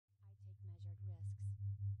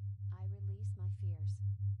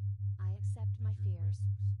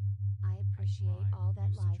appreciate all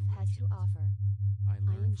that life has to offer.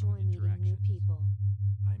 I enjoy meeting new people.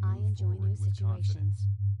 I enjoy new situations.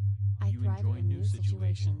 I thrive in new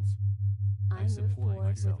situations. I move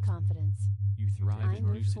forward with confidence. You thrive I in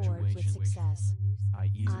new move forward with situations. success. I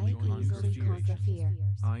easily conquer fear.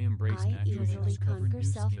 I embrace I naturally easily discover conquer new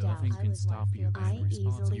skills. self-doubt. Nothing can stop you. I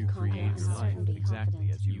easily You conquer create your life uncertainty.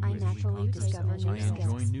 exactly as you I wish. naturally discover new I enjoy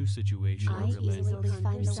skills. new situations. I easily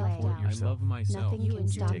find the way. I love myself. Nothing can You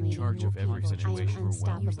stop take me. charge of every I am situation.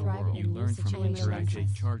 unstoppable. You learn from interaction.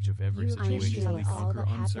 Take charge of every I am situation. fearless. Conquer All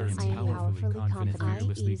that uncertainty. happens, I am Powerfully confident.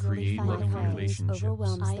 fearlessly I create easily loving find a way. relationships.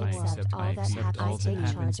 Overwhelmed. I accept all that happens. I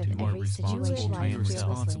take charge of every situation. I am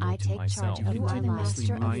responsible I to take myself. charge of my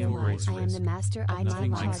master of your life. I am the master of my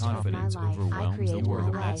Nothing life. my confidence I overwhelms the create my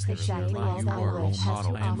world. life exactly as You I are a role wish has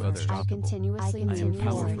model. to I am offer. I unstoppable. continuously I am move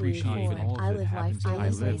powerfully forward. confident. All I that live life happens to me. I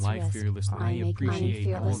live life fearlessly. fearlessly. I I make money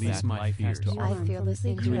appreciate all fearlessly. these my fears. I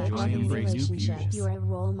fearlessly You create enjoy loving embrace new relationships. people. You are a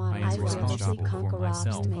role model. I am I fearlessly responsible for conquer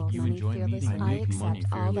myself. obstacles. You Money enjoy fearlessly. meeting I new people.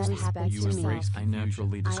 accept all that happens You to me. embrace. I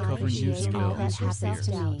naturally discover new appreciate all that skills. happens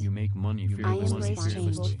to me. You make money I fearlessly. embrace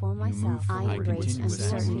change for You move myself. I forward. embrace Continuously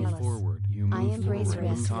move uncertainty. forward. You I move embrace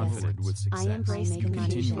forward. risk. Confident with success. I embrace You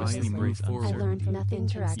continuously embrace I learn uncertainty. from nothing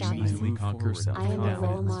to stop You me. easily conquer I am a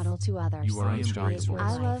role self-confidence. model to others. You are unstoppable.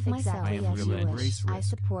 I love myself I am as you relentless. wish. I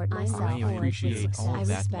support myself. I appreciate all I that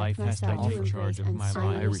respect life has to myself. offer. Charge of my I life. am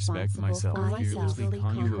I respect myself. responsible for Fearlessly myself.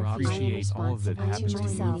 conquer. I am Appreciate all that responsible happens to to me.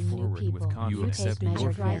 myself. Move forward with You confidence. take Accept your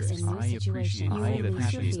measured risks fears. in new I appreciate situations. all You that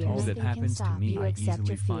release your happens. fears. All that Nothing can happens to stop me. you. I Accept easily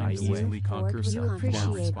your find fears. a way. You Conquer you self.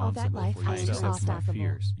 appreciate all that life I has to accept my offer.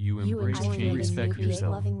 fears. You You embrace enjoy change. meeting Respect new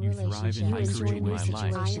yourself. loving You thrive in. I relationships. create my I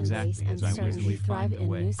life embrace exactly as I uncertainty. easily Thrive find a in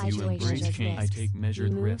way. new You embrace situations. change. I take measured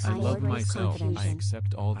You risks. I move love forward with myself. confidence. I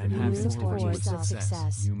accept all that You happens move to me forward with with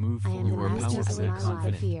success. You move I am the forward. master of Powerfully my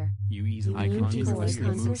confident. fear. You easily You move forward, continuously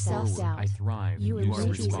conquer move forward. self-doubt. I thrive. You You are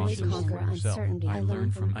embrace easily responsible conquer for yourself. uncertainty. I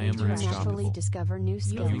learn from. I am You naturally unstoppable. discover new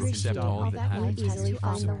skills. You accept all that happens to easily you.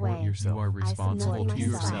 find the Support way. yourself. You are responsible nothing to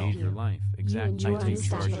can stop create your you. life. Exactly. enjoy I take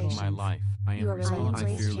charge of my unstoppable. life. I am You are responsible. I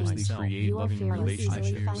relentless fearlessly change. create You are loving fearless. relationships.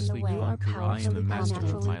 Easily find the Fearlessly way. You are conquer. I am the powerfully master of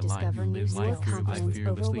naturally my life. discover You new live life skills. fearlessly. Confidence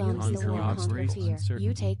Fearlessly overwhelms the conquer. world. Embrace Fear. uncertainty.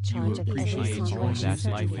 You take charge of every appreciate all that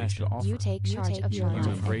situation. life has to offer. You take charge of your You life.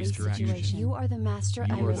 embrace Every direction. situation. You are the master.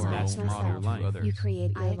 You I are the relax role model myself. to others. You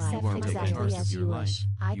create your You life are exactly charge as of you your wish. life.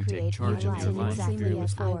 I You create take charge my of your life life exactly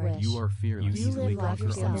as I fearlessly. wish. You are fearless. You easily live life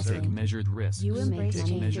conquer fearlessly. take measured risks. You embrace take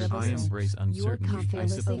change measured. I fearlessly. embrace You are uncertainty. I confidently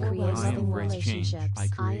support. create I loving embrace change. relationships. I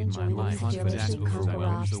create enjoy my life. fearlessly Confidence conquer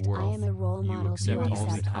overwhelms the obstacles. I world. am a role You model. accept You all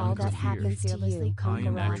accept that all that happens happens to to you. I Conquer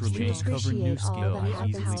am naturally obstacles. discover new Appreciate all skills. that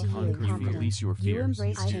happens Easily to you. conquer. You release your You fears.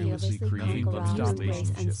 embrace I change. fearlessly create Conquer love you embrace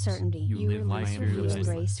relationships. uncertainty. You live life You fearlessly.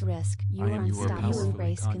 embrace risk. You I are am you are unstoppable. You powerfully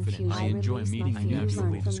embrace confident. confusion. I enjoy release meeting. my I fears.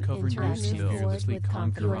 naturally Learn from discover new interaction. skills. Fearlessly With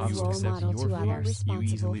conquer. confidence. You Role accept model your to others. fears. You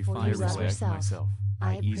easily Responsible for find you. Love respect yourself. myself.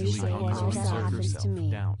 I easily appreciate conquer all that happens to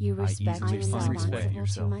me. down. You respect. I I am easily find respect responsible to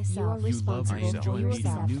yourself. myself. You are You love. I responsible enjoy for meeting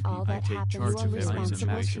yourself. new people. All I that take happens. charge You are of every responsible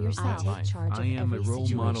for situation of yourself. my I take life. charge I of am a every role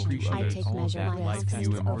model situation. to I others. take All measure. that My life has confidence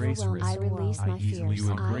to embrace overwhelms risk. the world. I easily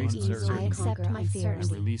I embrace easily uncertainty. accept my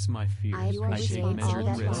fears. I release my fears. I appreciate take all measured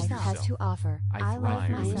that risks. life has to offer. I love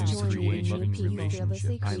thrive. myself. You create New loving people.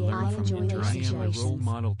 relationships. I I learn from enjoy new interaction. I am a role situations.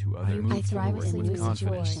 model to others. I Move thrive forward in new with confidence.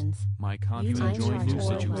 situations. My You confidence. take Enjoy charge new of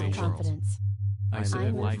my situations. confidence. I said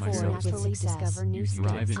I move life forward myself. naturally discover new You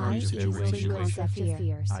thrive in skills. I new easily situations. conquer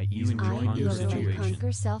fears. I easily I enjoy new easily situations.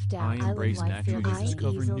 conquer self-doubt. I embrace live naturally fearlessly.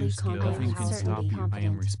 discover I new easily skills. conquer Nothing can stop you. I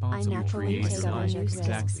am responsible. I naturally Create take your life measured risks.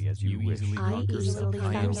 exactly as you wish. I easily I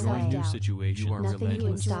find enjoy a new way. situations. You are Nothing can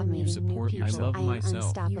relentless. stop me. You support. I love I am myself.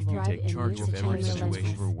 unstoppable. You take charge of every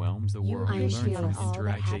situation. Overwhelms the world. I You learn appreciate from all that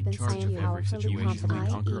interact. Take happens charge to of you. every situation. I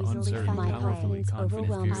Conquer easily uncertainty. find my Powerfully confidence confident.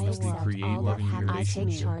 overwhelms. I Fearlessly accept create all that loving happens. I take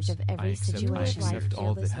relationships. charge of I every accept situation.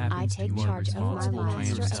 all that happens. I take You are charge of my responsible. life. I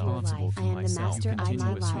am responsible for I am the myself. master of my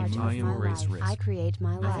Continuously, life. I embrace risk. I create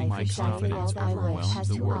my life My exactly confidence as I wish overwhelms has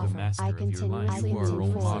the to world. offer. Master I of your life. continuously You are a role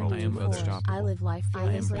move model. forward. I am unstoppable. I live life I am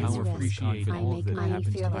fearlessly. powerfully Risk. create I all make that money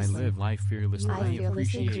happens to me. I fearlessly. live life fearlessly. I I fearlessly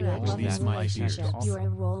appreciate create all loving that my fears relationships. You are a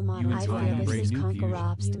role model. You I enjoy fearlessly embrace new conquer people.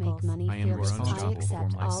 obstacles. Make money I am fearlessly. I responsible for accept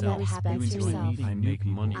all myself. that You happens to enjoy me. meeting I make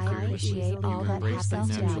money I fearlessly. appreciate all You that embrace happens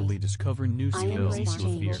and to me. naturally discover new I skills. embrace Your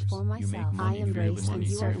change fears. for You make myself. I money am embrace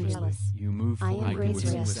uncertainty. You move I forward. embrace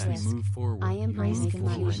risk. Move forward. I embrace you move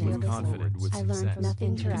confusion. forward with confidence. With I learn success. from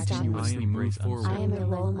nothing to stop me. Continuously move forward. I am a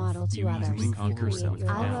role model to You others. easily conquer self-doubt.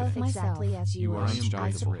 I love myself as You are wish. I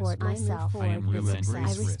unstoppable. support myself. I am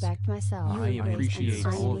relentless. I respect myself. I appreciate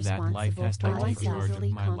all that life has to I offer. take charge of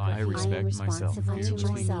my life. I respect myself.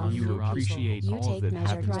 You appreciate you all take that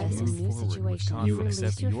measured happens risks to in move new forward with situations. You confidence.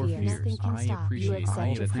 release your fears. Nothing can I stop. appreciate You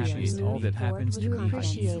all accept that happens. fears. All that happens to You me.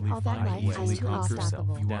 appreciate all that life has easily to conquer offer.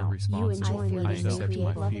 self-doubt. You enjoy meeting I and accept create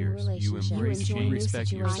my loving fears. You relationships. embrace You enjoy change. new Respect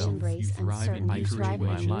situations. yourself. I embrace You thrive and uncertainty. I create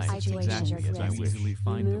my life exactly as I wish. Easily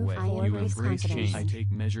find the way. You embrace change. I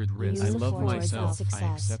take measured risks. I love myself. I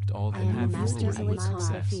accept all that happens to me with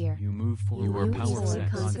success. You move forward. You are powerful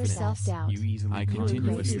and confident. Self-doubt. You easily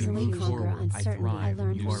continuously move forward. I thrive.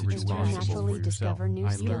 You are responsible for yourself.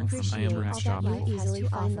 I learn from I am unstoppable. You easily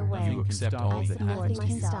find the way. You accept all that happens to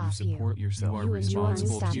you. You support yourself. You are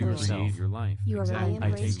responsible to create your life.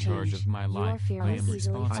 I take charge of my life. I am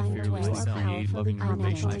responsible. I fearlessly create loving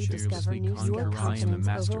relationships. Fearlessly conquer. I am the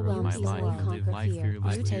master of my life. I live life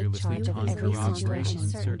fearlessly. I fearlessly conquer obstacles and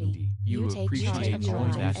uncertainty. You appreciate all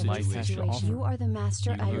that life has to offer. You are the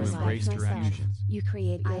master. I embrace respect myself. traditions. You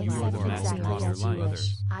create your You are the life master exactly of your as you life.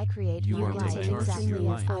 wish. I create You my are life taking charge of exactly your as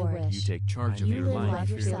life. I wish. You take charge of You your live life life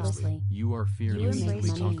fearlessly. You are fearless. You embrace You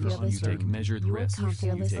money conquer. You fearlessly. take measured You are risks. You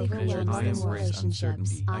confidently take measured. overwhelmed I in embrace relationships.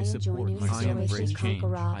 uncertainty. I I enjoy support new my I embrace situations. change.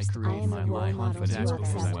 Conquer I obstacles. create I am my a role life. model to Confidence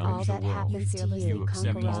others. All overwhelms the that world. happens to you. You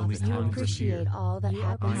accept Conquer all that obstacles. You conquers appreciate fear. all that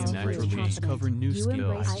happens I to you. naturally discover new You skills.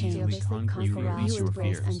 embrace I easily fearlessly conquer. You conquer release you your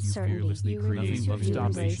embrace fears. You uncertainty. fearlessly You create release your loving fear. You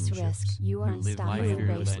embrace relationships. risk. You are You live unstoppable. life You embrace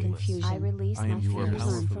fearlessly. confusion. I release I am my you are fears.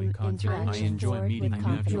 powerfully confident. I enjoy meeting with you.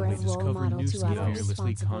 confidence. You are a Naturally role discover model new to skills. others.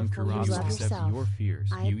 Fearlessly conquer You love obstacles. Accept yourself. your fears.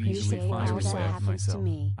 I You easily appreciate find all your that way. happens to Myself.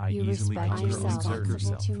 me. I You easily respect conquer yourself.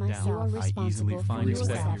 uncertainty. To myself. You are I easily responsible find for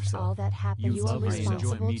respect yourself. All that happens You to you are love. I enjoy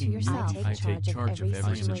responsible to meeting yourself. you. I take charge of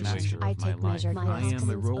every situation. I take measured I am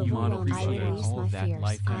a role model to I others. release All my that fears.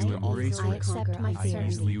 life has I to embrace easily risk. accept my I fears.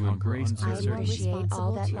 easily embrace I uncertainty. appreciate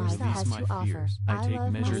all that You life release has my to offer. fears. I take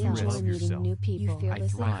love measured myself. risks. I enjoy meeting new people. You I fearlessly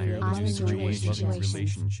thrive. create I new create loving situations.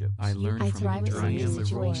 relationships. I learn I from thrive you. in I new am the role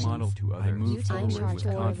situations. model to others. You Move take forward charge with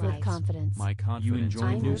with confidence. confidence. My confidence. You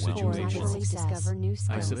enjoy new situations. Naturally discover new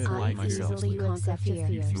skills. I support myself. Easily conquer fear.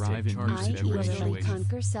 You thrive in new I easily situations.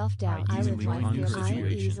 conquer self-doubt. I I easily live life conquer fearlessly. I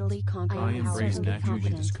situations. easily conquer I embrace power. naturally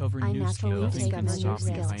discover I new naturally skills. take Nothing can measured stop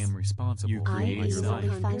me. risks. I am responsible. You I create your easily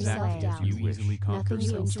life find exactly self-doubt. as you easily conquer Nothing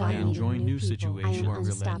you self. I enjoy enjoy meeting new new people. situations. I am You are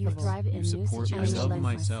unstoppable. relentless. Thrive in You new support. I situations. love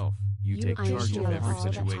myself. You take charge of appreciate every all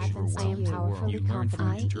that situation. happens to you. I am powerfully You learn from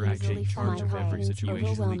confident. interaction. I Take charge of every situation.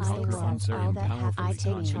 Easily conquer uncertain. Powerfully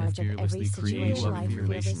confident. Fearlessly create loving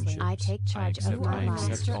relationships. I take charge of my I life.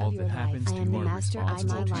 accept all that happens I to am you. the Are master of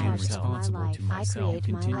responsible. my I am life. responsible to I myself. create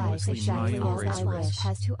my life Continuously exactly my as I wish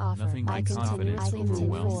has to offer. Nothing I like confidence continuously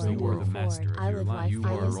overwhelms. You are the master of I your live life. life You are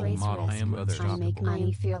a role fearlessly. model. I am I unstoppable. make money I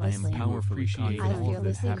am fearlessly. powerfully confident. I All that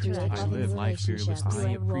fearlessly happens. create I live life fearlessly. relationships. I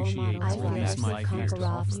appreciate I all that fearlessly life has to conquer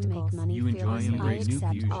offer. obstacles. You make money You enjoy fearlessly. embrace new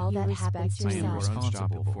accept fusion. all that happens to I am yourself.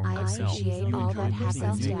 responsible for I myself. appreciate You all enjoy that making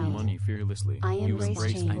happens to money fearlessly. I You embrace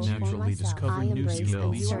embrace. I change for naturally myself. discover I new embrace skills.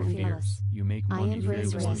 Your uncertainty. fears. You make I money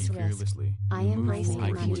embrace fearlessly. risk. I embrace I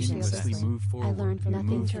confusion. continuously move forward. I learn from You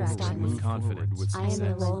nothing move to forward stop me. with confidence. With I am a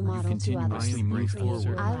success. role model You to continuously others. move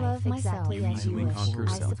forward. I love myself You as you easily wish. conquer I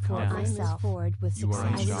support self-doubt. myself forward with You are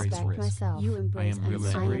success. I unstoppable. respect myself. You embrace I am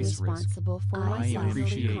relentless. I am responsible for I myself.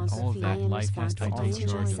 appreciate all that life has to I offer. take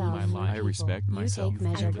charge of my life. I respect myself. You take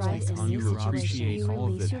measured risks in You new appreciate situations. all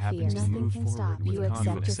You that release your happens. fears. To move Nothing can forward stop with you.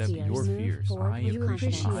 confidence. Accept Accept your fears. I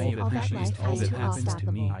appreciate all that happens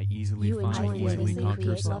to me. I easily You find enjoy ways to meeting conquer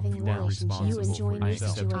create self. loving You are relationships. You responsible enjoy for new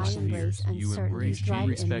myself. situations. I embrace You uncertainty. embrace Thrive change. in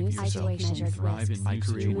Respect new yourself. situations. You thrive in new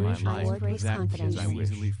situations. I embrace confidence. I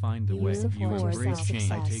easily find the You way. support You embrace success.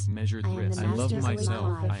 change. I take measured I am the risks. I love master of myself.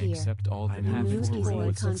 conquer I fear. accept all that You happens move to me forward,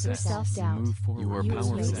 with conquer success. self-doubt. You move forward. You are You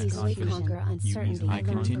powerful easily and confident. conquer uncertainty. I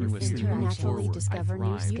continuously move naturally forward. discover I new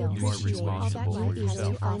thrive. skills. You are responsible for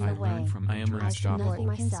yourself. I learn from I am unstoppable.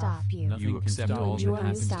 Nothing can stop you. You accept all You that are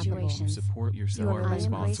happens to you. unstoppable. Support yourself. You are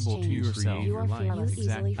responsible to change. yourself. You are Your life. fearless.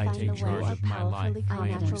 Exactly. I take charge of my life. I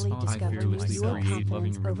am responsible. I fearlessly create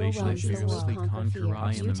loving relationships. Fearlessly conquer.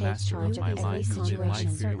 I am the master of my life. You live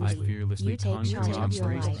life fearlessly. I fearlessly conquer.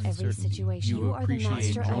 Embrace uncertainty. You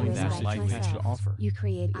appreciate all that life has to offer. You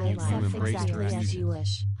create your life exactly as you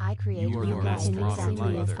wish. I create You are the best model of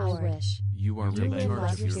exactly as I others. wish. You are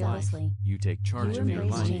relentless of your life. You take charge of your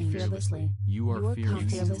life fearlessly. You are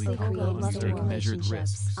fearless. You take measured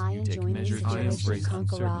risks. You take measured. I embrace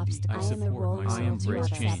uncertainty. I support myself. I embrace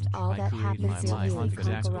change. I create my life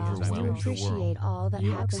confidence overwhelms the world.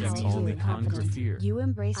 You accept all the conquer fear. You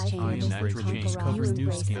embrace change. I am natural change. Discover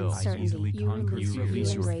new skills. I easily conquer. You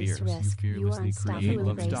release your fears. You fearlessly create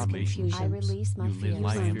love relationships. I release my fears. You live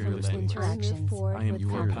life fearlessly. Interactions. I am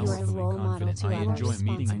your powerfully confident. I enjoy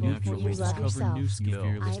meeting and naturally discover new skills.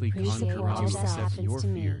 Fearlessly conquer. I accept your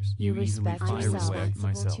fears. You easily find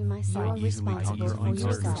myself. I easily conquer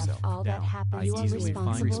uncertainty. All that happens, you are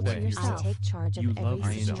responsible to yourself. I take charge of every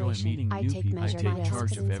I enjoy meeting new people. I take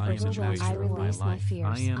charge of every situation of my life.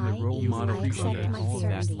 I am a role model. Appreciate all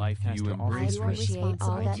that life has to offer. I appreciate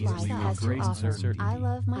all that life has to offer. I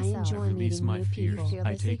love myself. I enjoy meeting new people.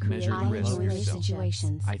 I take measured risks.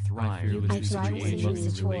 I thrive in new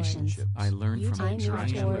situations. I learn from it. I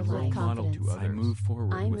am a role model to others. I move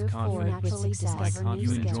forward with confidence.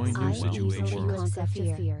 You enjoy new situations.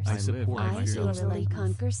 I support my fears. I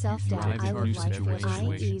conquer self-doubt. I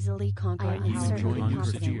easily conquer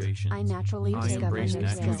uncertainty. I naturally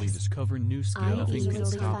discover new skills. Nothing can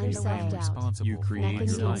stop you. I am responsible. You create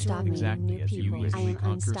your life exactly as you wish. You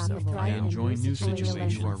conquer self. I enjoy new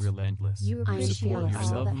situations. You are relentless. You support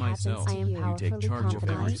yourself. Myself. You take charge of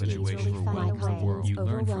every situation. Overwhelm the world. You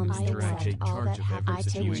learn from interaction. Take charge of every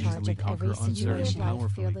situation. You conquer uncertainty.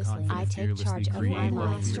 Powerfully I take charge of my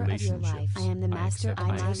master of your life. I am the master.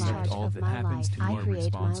 I accept all that happens to me. I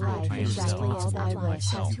create my life. I am responsible for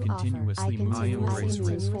myself. You continuously move. I embrace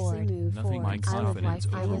risk. Nothing. My confidence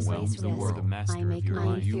overwhelms the world. The master of your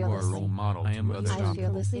life. You are a role model. I am I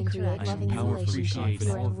fearlessly create loving relationships.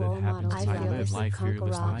 All that happens. I live life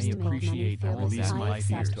fearless. I appreciate all these life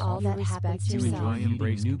fears. All that happens to you enjoy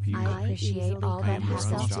embrace new people. I appreciate all that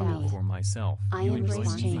happens to me. For myself. I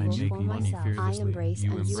embrace change for myself. I embrace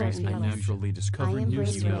uncertainty. I naturally discover new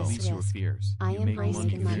skills. Your fears. I embrace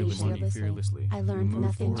money fearlessly. I learn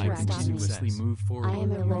nothing to stop me. Move forward. I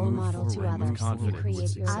am a role model to others. You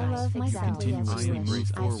create your I love myself.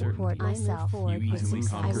 I support myself.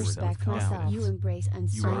 I respect myself. You embrace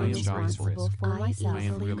uncertainty. I am responsible for myself. I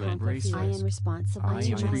am relentless. I am responsible to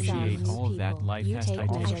myself. I appreciate all that life has to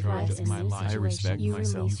offer of my life. I respect myself. You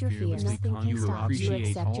release your fears. Nothing can stop you. You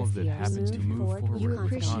accept your fears. Move forward. You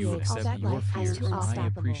appreciate all that life has to offer. I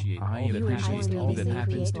appreciate all that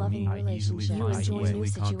happens to me. I easily find a way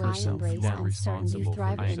to conquer self. You are responsible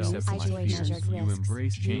for myself. You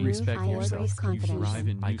embrace change. Respect yourself. You thrive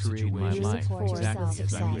in new situations. Exactly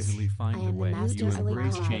as I easily find a way. You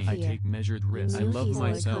embrace change. I take measured risks. I love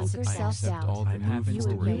myself. I accept all that happens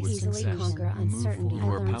to me with success. You move forward.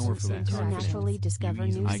 You are powerful and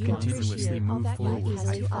confident. I continuously move forward.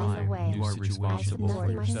 I thrive. You are responsible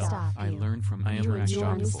for yourself. I learn from. I am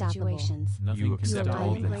responsible. Nothing can stop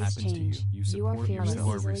all that happens to you. You support yourself.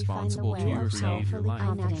 You are responsible to yourself. Your life.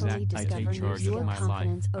 I take charge of my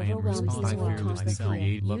life. I am responsible for myself. I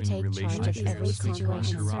create loving relationships.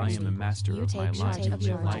 I am the master of my life. You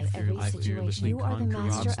live life fearlessly. I fearlessly conquer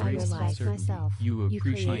obstacles. You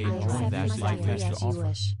appreciate all that life has to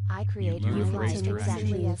offer. I create everything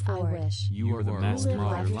exactly as I wish. You are the master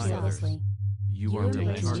of your life. You are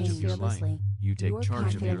in charge of your life. You take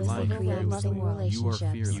charge of your life. You are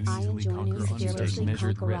fearless. You easily conquer uncertainty. Take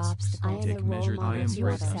measured risks. Take measured. I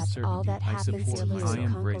embrace uncertainty. I support. I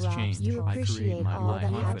embrace change. I create my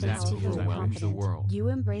life. Confidence overwhelms the world. You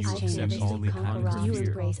embrace change. Accept all the conquer You fear.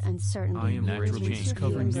 embrace uncertainty. I am naturally change.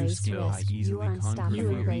 Cover new skills. I easily conquer. You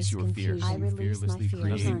release your fears. I You release my fearlessly fears.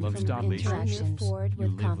 create Learn love from relationships. interaction forward You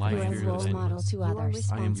with live life confidence. You are a role model fearlessly. to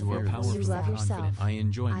others. I am your powerful You love yourself. confident. I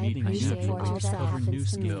enjoy meeting and appreciate naturally all that discover happens new to me.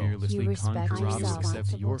 skills. Fearlessly You respect conquer yourself.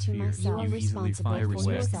 accept your fears. You are You easily responsible find for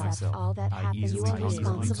respect yourself. myself. All that I happens, you easily are conquer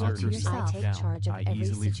responsible to yourself. I take down. charge of I every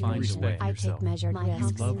easily find situation. respect I yourself. take measured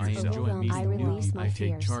risks. Love I enjoy meeting I new release people. my I take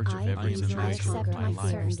fears. charge of I every situation accept of my life.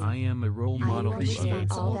 uncertainty. I am a role model to appreciate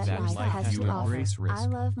others. all that life has You to offer. embrace risk. I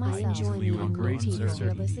love myself. easily You embrace people uncertainty.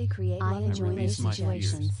 fearlessly create I enjoy new release my fears.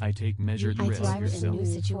 situations. I take measured I risks. thrive in new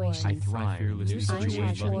situations. I thrive fearlessly. I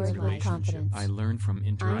Create forward loving with relationships. confidence. I learn from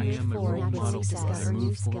interaction. I am a forward role with model to success. others.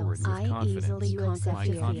 Move forward with I confidence. easily conquer My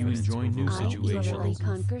fears. You enjoy new I easily situations.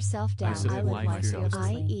 conquer self-doubt. I support live life life fearlessly.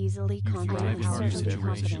 I easily You conquer thrive in new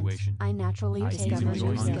uncertainty. situations. I naturally I discover enjoy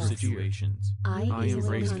new new skills. situations. I I easily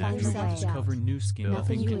embrace conquer naturally self-doubt. discover new skills.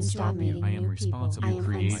 Nothing can stop me. I am responsible I to am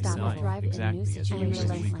create unstoppable. life Thrive in new exactly as you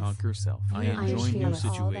situations. easily conquer self. I I am enjoy new fearless.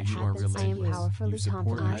 situations. You are I am relentless. powerfully You support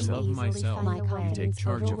confident. yourself. I easily Myself. find my You take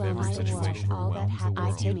charge of every overwhelms the world. situation. All that Overwhelms the happens. I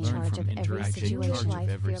world. take You learn charge from of every interaction. situation. Charge of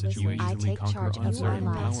every situation. I You easily take conquer charge of uncertainty.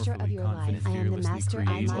 my master of your life. confident, fearlessly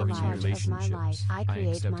create loving relationships. I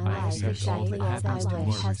create my life exactly as I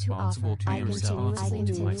wish. Responsible to yourself,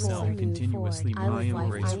 to myself, continuously. I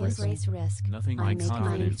embrace risk. Nothing like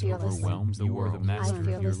confidence overwhelms the world. The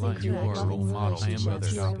master of your life. You are a role model. I am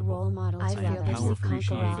unstoppable. I am powerful.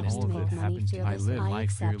 Appreciate all that happens to me. I live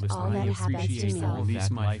life fearlessly. I appreciate all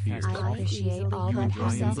that my fears. I appreciate all that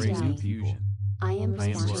happens to me. Confusion. I am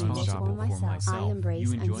responsible for myself. I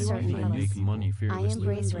embrace uncertainty. You make money fearlessly. I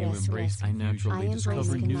embrace risk. I naturally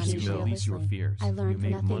discover new skills. Release your fears. I learn you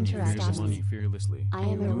make nothing to stop me. money fearlessly. I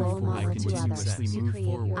am a role model to others. continuously move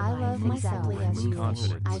forward. I love myself as you wish.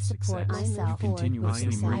 I support myself. You continuously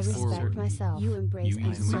I move respect forward. myself. You embrace You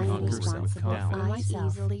easily conquer responsible with for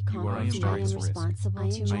myself. You are responsible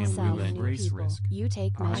to I am myself. will embrace risk. You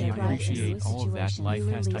take I measured appreciate all that life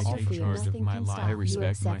has to I take charge of my life. I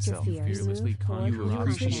respect myself. Fearlessly you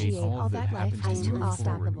appreciate all that happens to you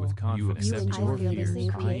forward with confidence. You accept your fears.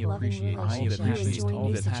 I appreciate all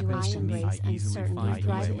that happens to me. I easily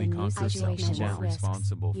find easily conquer self. You are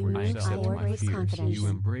responsible for I accept my fears. You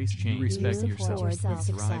embrace change. You respect yourself.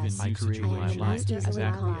 Thrive in I create my life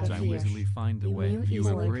exactly as I easily find the way. You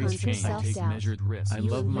embrace change. I take measured risks. I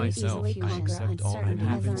love myself. I accept all that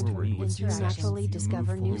happens to me with success.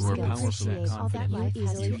 You are powerfully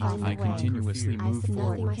confident. I continuously move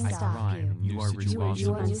forward. I thrive. You are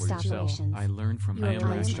responsible for yourself. I learn from I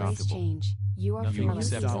am unstoppable. You are you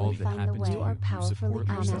accept all that happens to you. You support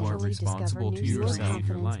yourself. You are responsible to yourself.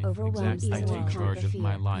 Your life. Exactly. I take charge of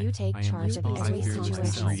my life. You take charge of every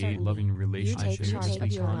situation. Create loving relationships.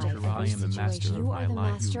 I am the master of my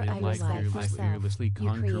life. You live life fearlessly.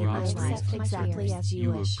 Conquer obstacles. Exactly as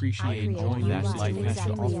you appreciate joy that life has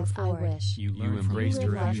to offer. You embrace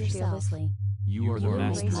direction. You are the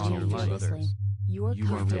master of your life. You are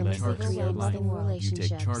in charge of your life. You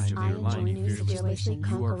take charge of your life.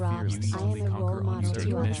 You are fearless. I am a role model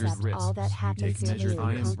to accept all that happens to you.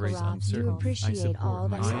 I embrace uncertainty. I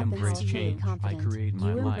support. I embrace change. I create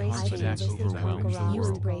my life. But that overwhelms the world. You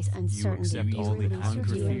embrace uncertainty. You accept all the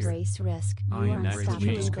conquer You embrace risk. I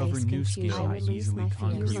naturally discover new skills. I easily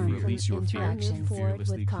conquer. You release your fears.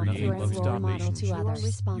 Fearlessly create unstoppable.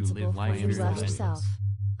 You live life fearlessly.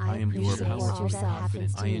 I am your powerful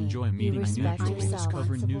confidence. I enjoy meeting new people,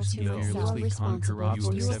 discover new skills, fearlessly conquer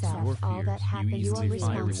obstacles, you accept your fears, you easily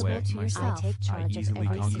find respect myself, I easily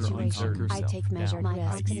conquer uncertain I take measured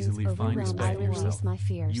I easily find respect yourself,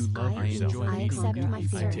 you love I enjoy meeting new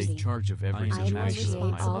people, I take charge of every situation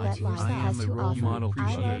of my life, I am a role model,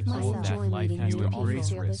 appreciate all that life has to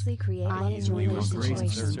embrace risk, you embrace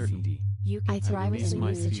uncertainty. I thrive in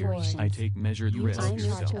new situations. I take measured risks. I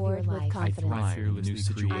move forward with confidence. I thrive in new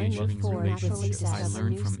situations. I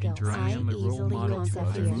learn from interaction. I am a role model to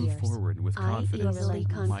others. I move forward with confidence. I easily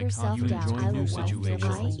conquer self-doubt. I new situations.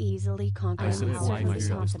 I easily conquer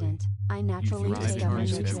uncertainty. I naturally discover new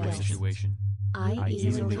skills. I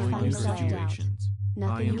easily find self-doubt.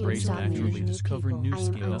 I embrace naturally discover new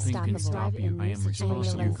skills. Nothing can stop you. I am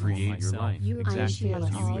responsible. You create your life. Exactly as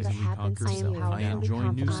you easily conquer self. I enjoy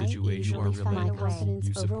new situations. You are relentless.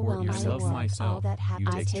 You support yourself. Myself. You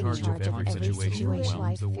take charge of every situation.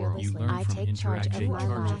 Overwhelms the world. You learn from interaction. Take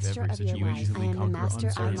charge of every situation. You easily conquer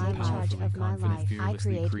uncertainty. Powerfully confident.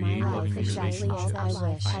 Fearlessly create loving relationships.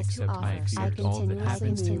 I accept. I accept all that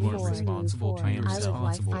happens to you. You are responsible. I am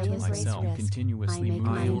responsible to myself. Continuously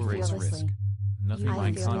move embrace risk. Nothing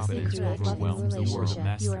like confidence overwhelms the world.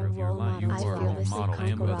 Master of your life. You are a role model. I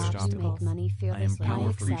am unstoppable. I am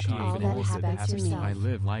powerfully confident all that happens to me. I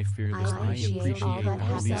live life fearless. I appreciate all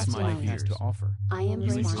that my fears to offer. I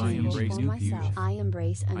embrace new fusion. I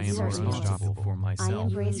embrace I am responsible for myself. I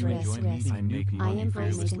embrace risk. I make money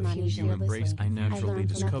fearlessly. You embrace. I naturally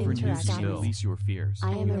discover new skills. Release your fears.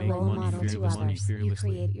 I am a role model to others.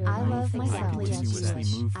 I love myself as you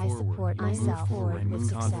wish. I support myself.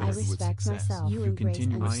 I respect myself. You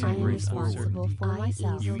continue. I am responsible for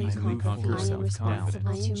myself. I am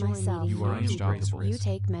responsible to myself. You are unstoppable. You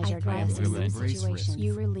take measured risks.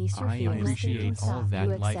 You release your fears. I appreciate all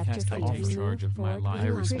that life has to offer. Take charge of my life. I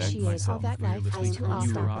respect myself.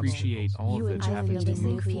 You appreciate all that happens to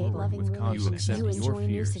me forward with confidence. You accept your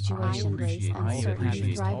fears. I appreciate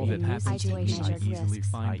all that happens to me. I easily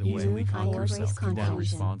find the way. We conquer self. You are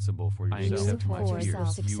responsible for yourself. My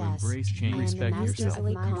fears. You embrace change. Respect yourself.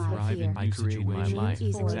 Thrive in new situations. My life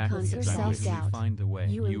exactly as I wish. You find the way.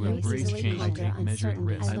 You embrace change. I take measured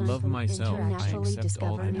risks. I love myself. I accept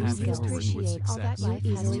all that happens forward with success.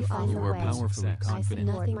 You are powerfully confident.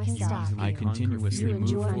 I continuously move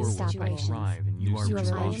forward. I thrive in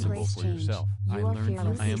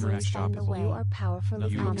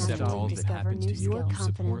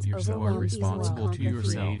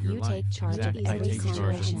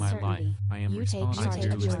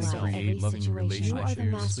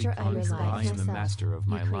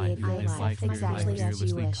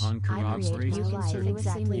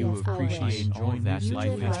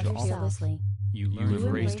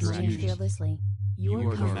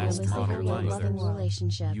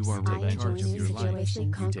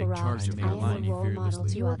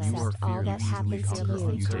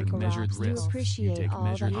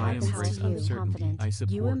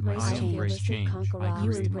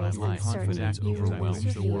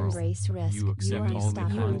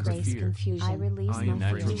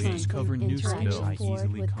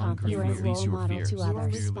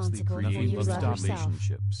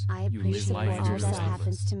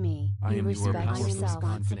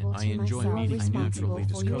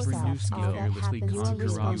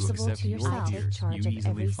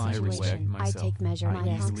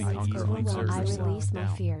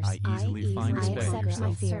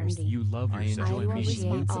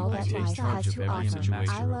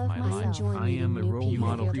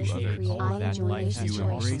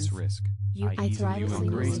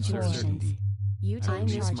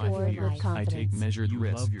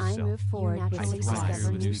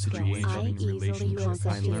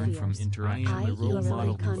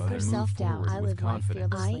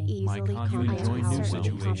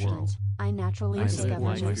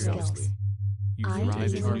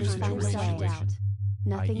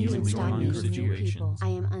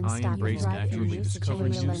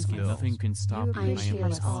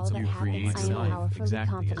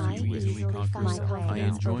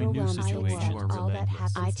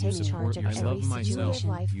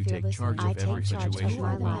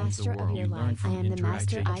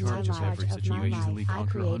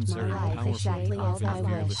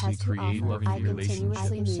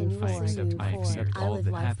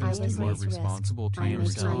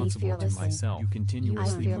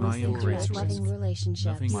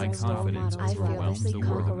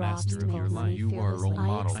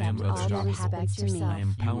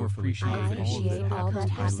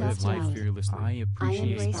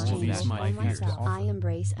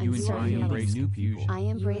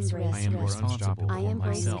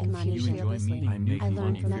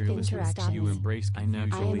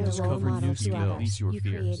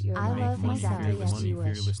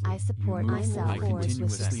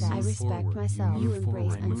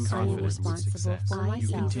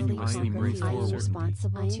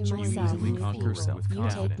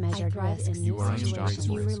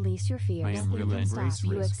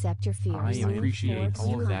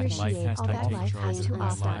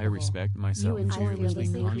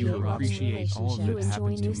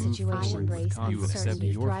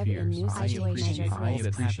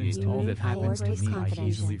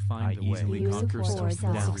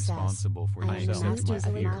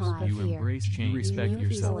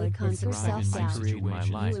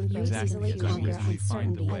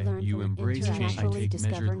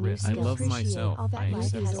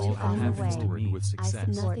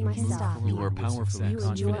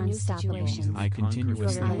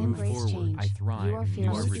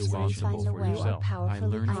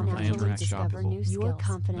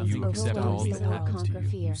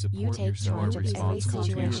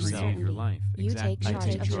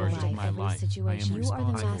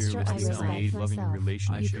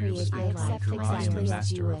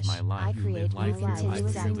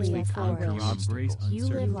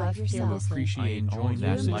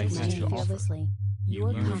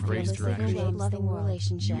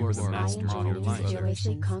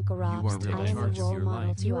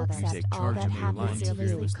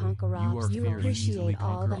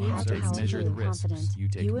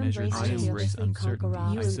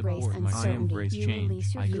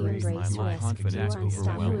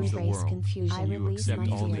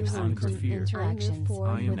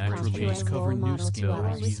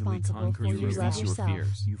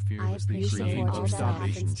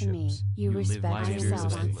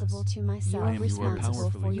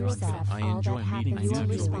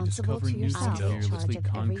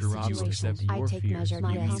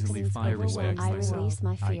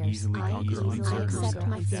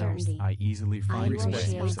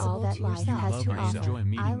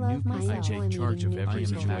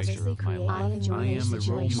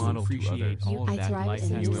thrive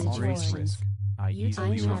in new situations. I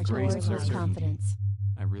easily embrace uncertainty. Confidence.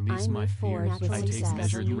 I release my fears. I take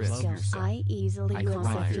measured risks. I easily I glimpse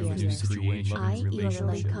thrive the in new future. situations. I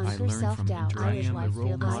easily conquer self-doubt. I am the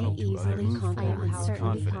role model to others. I am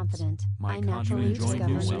uncertainty confident. My I naturally confidence discover in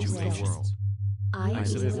new new situations. skills. I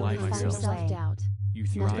live life find self-doubt. You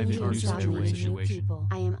thrive in new situations.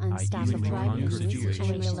 I am unstoppable. I am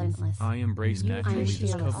relentless. I embrace naturally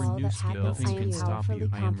discover new skills. Nothing can stop you.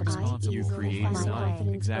 I am responsible. You create life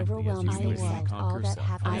exactly as you wish. You conquer self.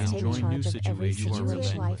 I enjoy new situations. You are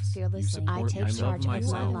relentless. You support. I love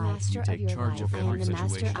myself. You take charge of every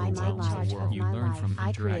situation. You learn from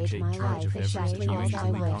interaction. Take charge of every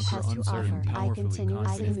situation. You conquer uncertain powerfully.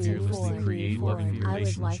 Confident, fearlessly create loving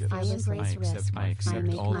relationships. I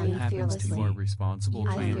accept all that happens to me. You are responsible.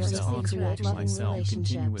 I am responsible to myself.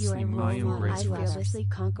 Continuously move. I embrace risk.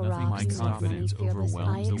 Nothing my confidence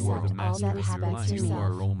overwhelms the world. The master of your life. You are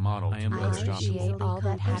a role model. I am unstoppable. I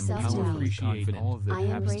am powerfully appreciate all that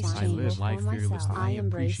happens. I live life fearlessly. I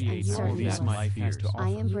appreciate all that life has to offer.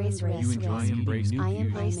 You enjoy embrace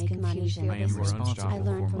new confusion. I am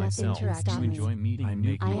unstoppable for myself. You enjoy meeting. I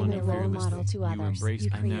make money fearlessly. You embrace.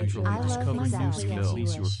 I naturally discover new skills.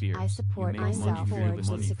 Release your fears. I support myself forward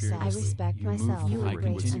to success. I respect myself. I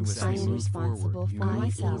continuously move forward. You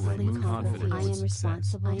move forward with confidence. I am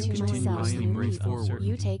responsible to myself. I embrace forward.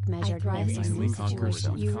 You take measured risks in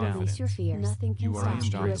situations. You release your fears. Nothing can stop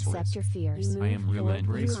you. You accept your fears. I am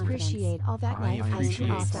relentless. You appreciate all that life has to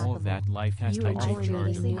offer. All that life has to offer. I take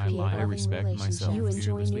charge of my life. I respect myself. You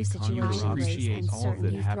enjoy new situations. You appreciate all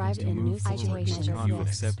that happens to you. You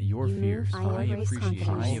accept your fears. I appreciate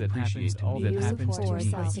all that happens. All that happens to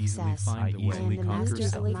me. I easily find the way. I easily conquer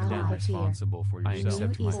self. I am responsible for yourself. I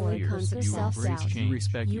accept my fears. You embrace change. You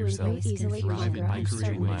respect yourself. You thrive in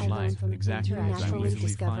encouraging my life. Exactly as I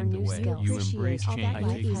easily find the way. You embrace change. I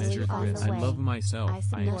take measured risks. I love myself.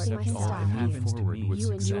 I accept all that happens to me with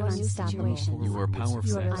success. You are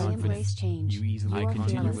powerful and confident. You easily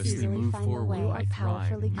continuously move forward. I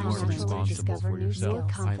thrive. You are responsible for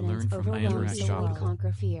yourself. I learn from my interaction.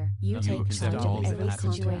 You accept all that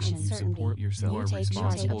happens to you. You support yourself. You are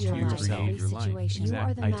responsible to create your life.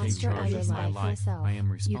 Exactly. I take charge of my life. I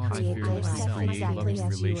am responsible for myself. Create loving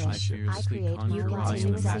relationships. I conquer. I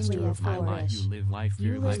am the master of my life. You live life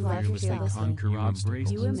fearlessly. Conquer.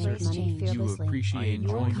 You embrace change. You appreciate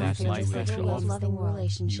enjoying that life that you love.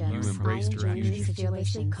 You embrace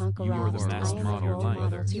direction. You are the master model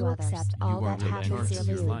life. You accept all that happens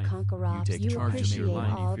to you. You take charge of your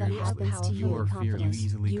life fearlessly. You are fearless. You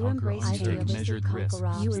easily conquer. You take measured risks.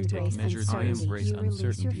 You take measured. I embrace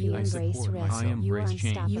uncertainty. I support. I embrace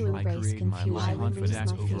change. I create my life.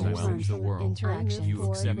 Confidence overwhelms the world. You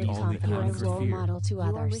accept all the conquer fear.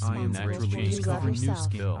 I am naturally discover new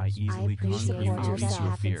skill. I easily conquer. You release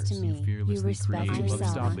your fears. You fearlessly create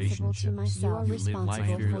love relationships. You live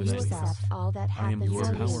life fearlessly. I am your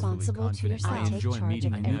powerfully confident. I enjoy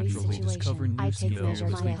meeting. I naturally discover new skills. You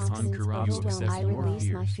conquer. You accept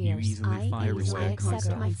your fears. You easily find respect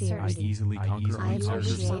myself. I easily conquer. I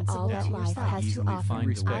appreciate all that life has to offer. I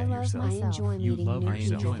respect yourself. You love myself. I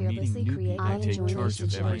enjoy meeting new people. I take charge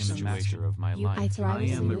of every situation of my life. I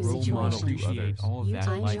am the role model to others. All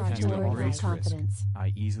that life has to embrace risk.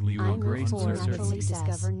 I easily embrace uncertainty.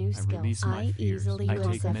 I release my fears. I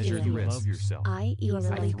take measured risks. I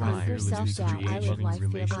thrive to create loving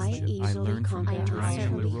relationships. I learn from interaction. I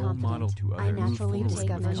am the role model to others. Move forward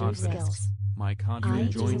with confidence. My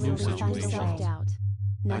confidence enjoy new situations.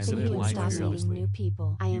 Nothing can stop meeting new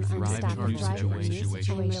people. I am unstoppable. I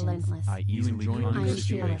am relentless. I easily conquer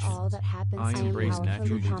situations. All that happens. I embrace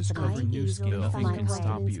naturally discover new skills. Nothing can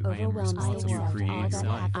stop you. I am responsible. You create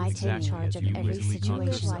life exactly as you easily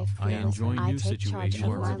conquer self. I enjoy new situations.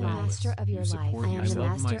 You are relentless. You support. I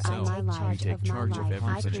love myself. You take charge of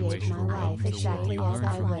every situation around the world. You learn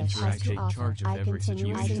from interaction. Take charge of every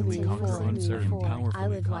situation. You conquer uncertain,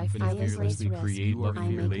 powerfully, confident, fearlessly create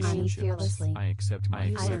loving relationships. I accept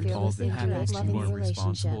my all that happens to you are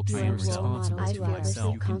responsible to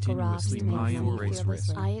yourself. You continuously I embrace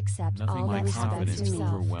risk. Nothing my confidence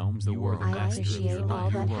overwhelms the world. Master of your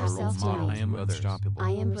life. You are a role model. I am unstoppable. I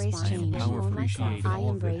embrace change. I appreciate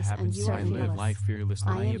all that happens. I live life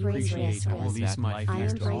fearlessly. I appreciate all these life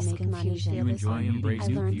has to offer. You enjoy embrace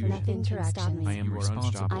new confusion. I am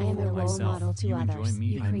responsible for myself. You enjoy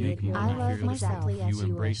meeting. I make money fearlessly. You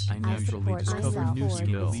embrace. I naturally discover new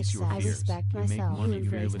skills. Release your fears. You make money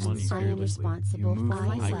fearlessly. I am responsible for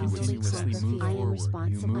myself. I continuously move forward.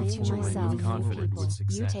 You move forward with confidence, with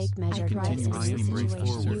success. You take measured risks in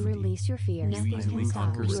situations. You release your fears. You easily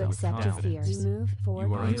conquer You self accept your fears. confidence. You move forward.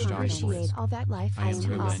 You are You unstoppable. appreciate all that life I has am to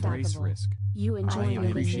willing to embrace offer. risk. You enjoy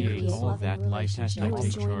appreciate all that life has to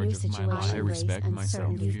take charge of my life. I respect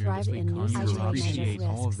myself fearlessly. I appreciate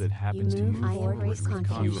all that happens to move forward with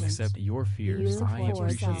confidence. You accept your fears. I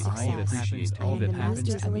appreciate all that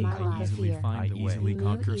happens to me. I easily find the way. I easily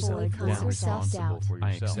conquer self-doubt. Responsible for yourself.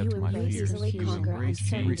 I accept my fears. You embrace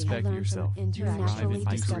change. Respect yourself. You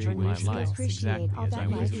thrive in my life exactly as I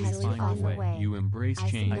easily find the way. You embrace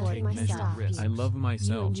change. I take measured risks. I love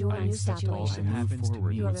myself. I accept all that happens to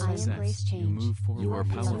me with success. You move forward. You are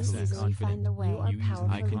powerful and confident.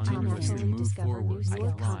 I continuously move forward. I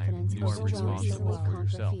thrive. You are responsible for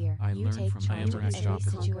yourself. I learn from every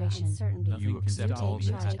situation. You accept all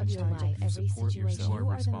that happens to you. You support yourself. You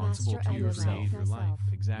are responsible to create your life.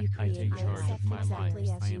 Exactly. I take charge of my life.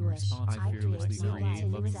 I am responsible. I fearlessly create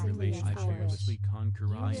loving relationships. I fearlessly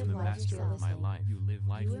conquer. I am the master of my life. You live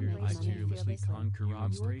life fearlessly. I fearlessly conquer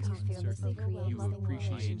obstacles. You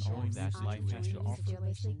appreciate all that life has to offer.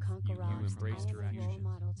 You embrace direction.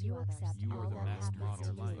 You are the master of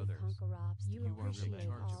your life. You are in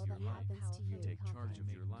charge of your life. You take charge of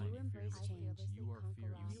your life. You embrace change. You are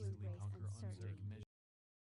fearless. You embrace uncertainty.